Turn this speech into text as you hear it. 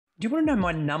Do you want to know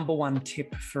my number one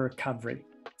tip for recovery?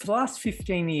 For the last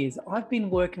 15 years, I've been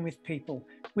working with people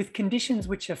with conditions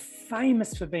which are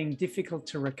famous for being difficult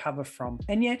to recover from.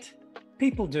 And yet,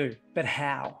 people do. But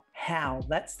how? How?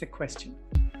 That's the question.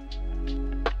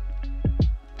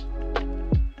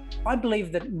 I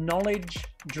believe that knowledge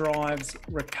drives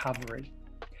recovery.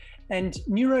 And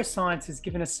neuroscience has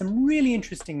given us some really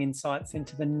interesting insights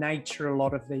into the nature of a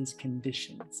lot of these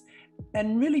conditions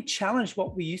and really challenged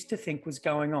what we used to think was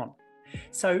going on.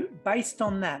 So based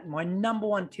on that, my number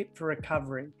one tip for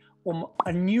recovery, or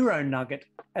a neuro nugget,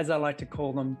 as I like to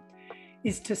call them,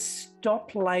 is to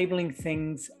stop labeling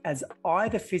things as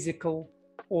either physical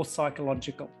or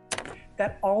psychological.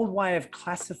 That old way of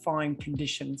classifying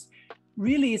conditions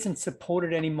really isn't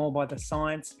supported anymore by the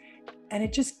science, and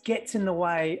it just gets in the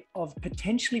way of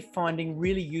potentially finding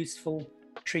really useful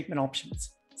treatment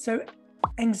options. So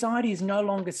anxiety is no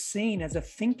longer seen as a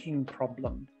thinking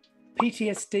problem.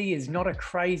 PTSD is not a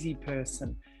crazy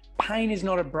person. Pain is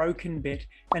not a broken bit,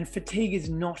 and fatigue is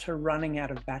not a running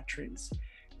out of batteries.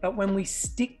 But when we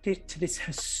stick to this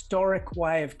historic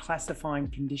way of classifying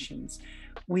conditions,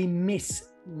 we miss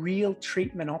real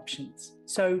treatment options.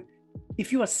 So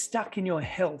if you are stuck in your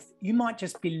health, you might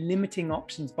just be limiting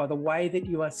options by the way that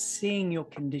you are seeing your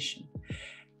condition.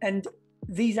 And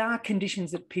these are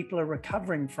conditions that people are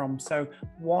recovering from, so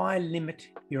why limit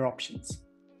your options?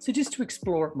 So just to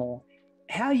explore it more,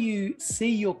 how you see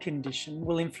your condition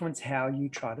will influence how you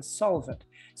try to solve it.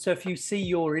 So if you see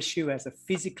your issue as a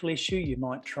physical issue, you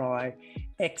might try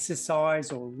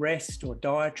exercise or rest or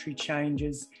dietary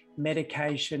changes,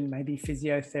 medication, maybe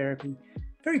physiotherapy,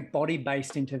 very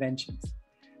body-based interventions.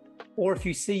 Or if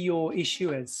you see your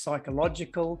issue as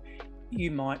psychological,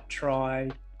 you might try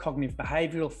cognitive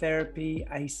behavioral therapy,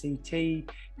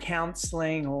 ACT,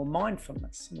 counseling, or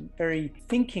mindfulness, very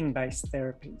thinking-based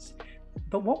therapies.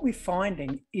 But what we're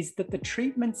finding is that the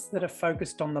treatments that are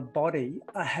focused on the body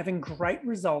are having great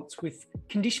results with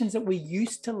conditions that we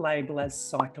used to label as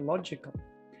psychological.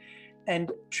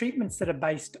 And treatments that are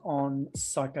based on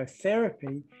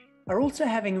psychotherapy are also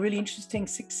having really interesting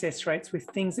success rates with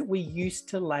things that we used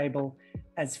to label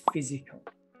as physical.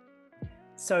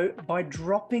 So by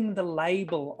dropping the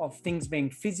label of things being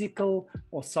physical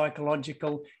or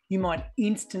psychological, you might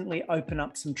instantly open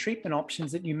up some treatment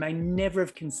options that you may never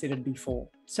have considered before.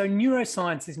 So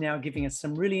neuroscience is now giving us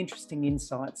some really interesting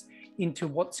insights into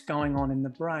what's going on in the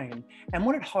brain. And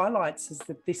what it highlights is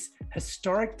that this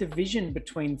historic division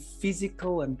between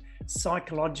physical and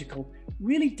psychological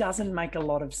really doesn't make a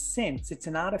lot of sense. It's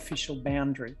an artificial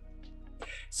boundary.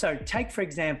 So take, for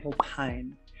example,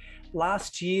 pain.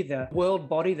 Last year, the world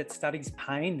body that studies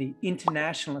pain, the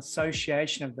International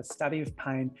Association of the Study of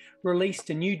Pain, released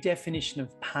a new definition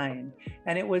of pain.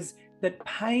 And it was that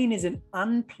pain is an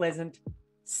unpleasant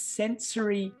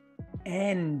sensory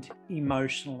and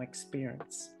emotional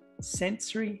experience.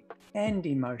 Sensory and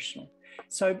emotional.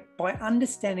 So by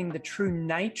understanding the true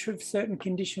nature of certain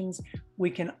conditions, we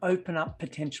can open up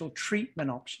potential treatment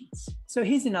options. So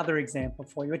here's another example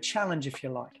for you, a challenge if you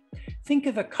like. Think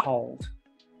of a cold.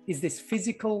 Is this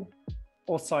physical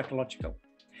or psychological?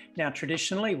 Now,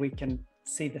 traditionally, we can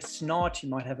see the snot, you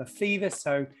might have a fever,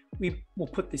 so we will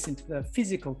put this into the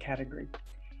physical category.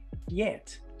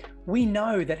 Yet, we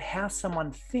know that how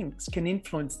someone thinks can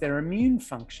influence their immune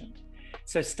function.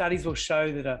 So studies will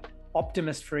show that an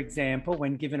optimist, for example,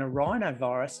 when given a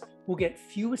rhinovirus, will get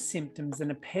fewer symptoms than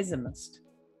a pessimist.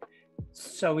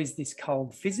 So is this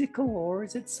cold physical or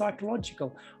is it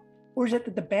psychological? Or is it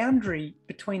that the boundary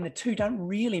between the two don't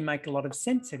really make a lot of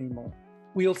sense anymore?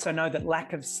 We also know that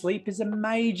lack of sleep is a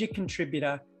major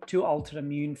contributor to altered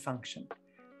immune function.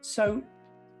 So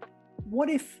what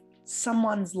if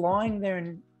someone's lying there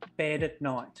in bed at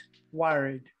night,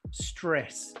 worried,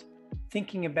 stressed,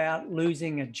 thinking about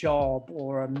losing a job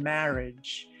or a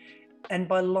marriage, and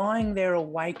by lying there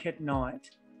awake at night,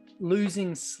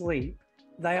 losing sleep,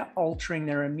 they are altering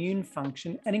their immune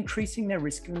function and increasing their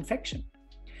risk of infection?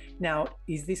 Now,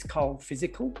 is this cold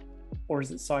physical or is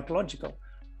it psychological?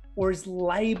 Or is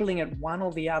labeling it one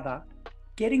or the other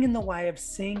getting in the way of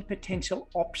seeing potential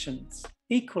options?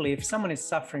 Equally, if someone is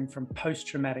suffering from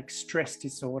post-traumatic stress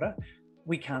disorder,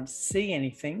 we can't see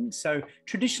anything. So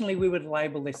traditionally, we would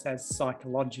label this as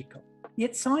psychological.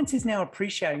 Yet science is now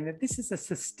appreciating that this is a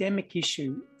systemic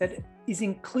issue that is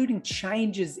including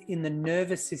changes in the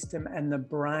nervous system and the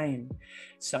brain.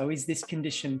 So is this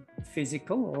condition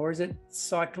physical or is it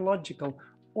psychological?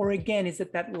 Or again, is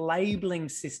it that labeling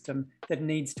system that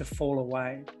needs to fall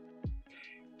away?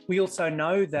 We also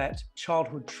know that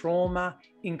childhood trauma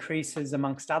increases,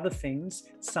 amongst other things,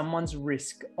 someone's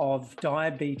risk of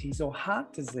diabetes or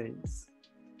heart disease.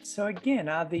 So again,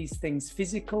 are these things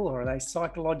physical or are they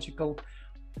psychological?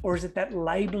 Or is it that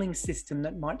labeling system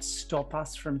that might stop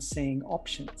us from seeing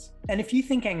options? And if you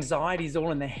think anxiety is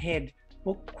all in the head,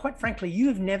 well, quite frankly, you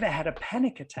have never had a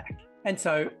panic attack. And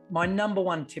so my number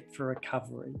one tip for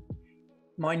recovery,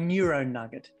 my Neuro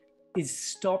Nugget, is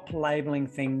stop labeling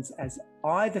things as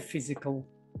either physical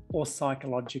or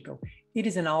psychological. It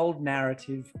is an old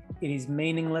narrative, it is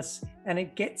meaningless, and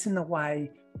it gets in the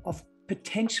way of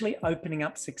potentially opening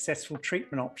up successful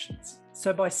treatment options.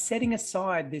 So by setting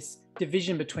aside this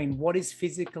division between what is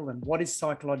physical and what is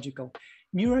psychological,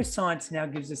 neuroscience now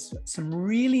gives us some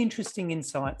really interesting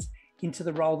insights into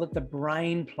the role that the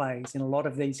brain plays in a lot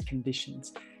of these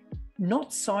conditions.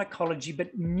 Not psychology,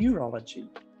 but neurology.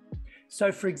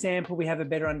 So for example, we have a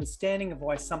better understanding of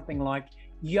why something like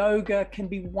yoga can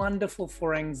be wonderful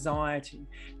for anxiety,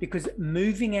 because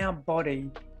moving our body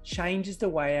changes the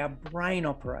way our brain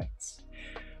operates.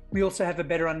 We also have a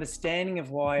better understanding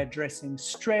of why addressing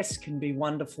stress can be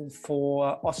wonderful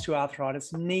for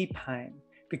osteoarthritis knee pain,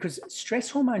 because stress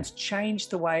hormones change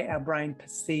the way our brain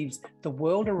perceives the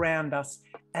world around us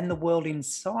and the world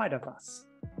inside of us.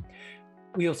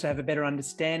 We also have a better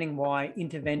understanding why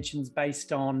interventions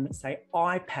based on, say,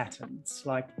 eye patterns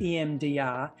like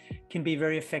EMDR can be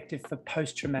very effective for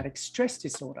post-traumatic stress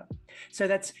disorder. So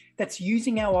that's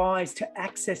using our eyes to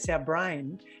access our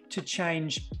brain to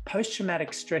change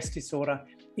post-traumatic stress disorder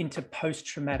into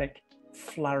post-traumatic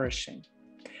flourishing.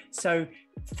 So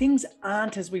things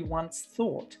aren't as we once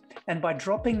thought. And by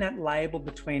dropping that label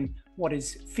between what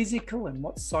is physical and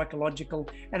what's psychological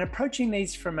and approaching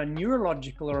these from a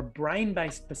neurological or a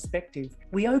brain-based perspective,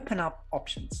 we open up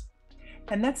options.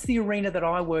 And that's the arena that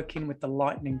I work in with the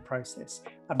Lightning process,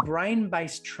 a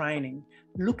brain-based training,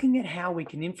 looking at how we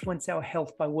can influence our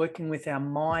health by working with our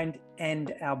mind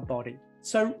and our body.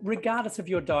 So regardless of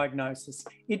your diagnosis,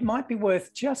 it might be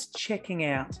worth just checking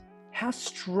out how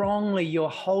strongly you're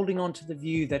holding on to the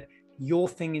view that your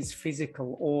thing is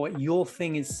physical or your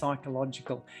thing is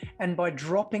psychological. And by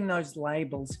dropping those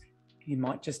labels, you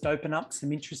might just open up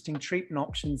some interesting treatment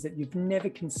options that you've never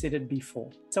considered before.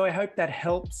 So I hope that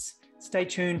helps. Stay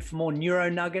tuned for more Neuro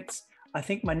Nuggets. I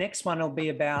think my next one will be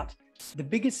about the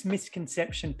biggest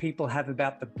misconception people have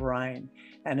about the brain.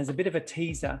 And as a bit of a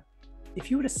teaser, if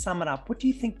you were to sum it up, what do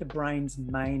you think the brain's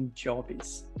main job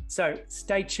is? So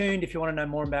stay tuned. If you want to know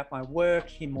more about my work,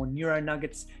 hear more Neuro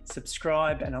Nuggets,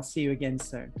 subscribe, and I'll see you again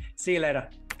soon. See you later.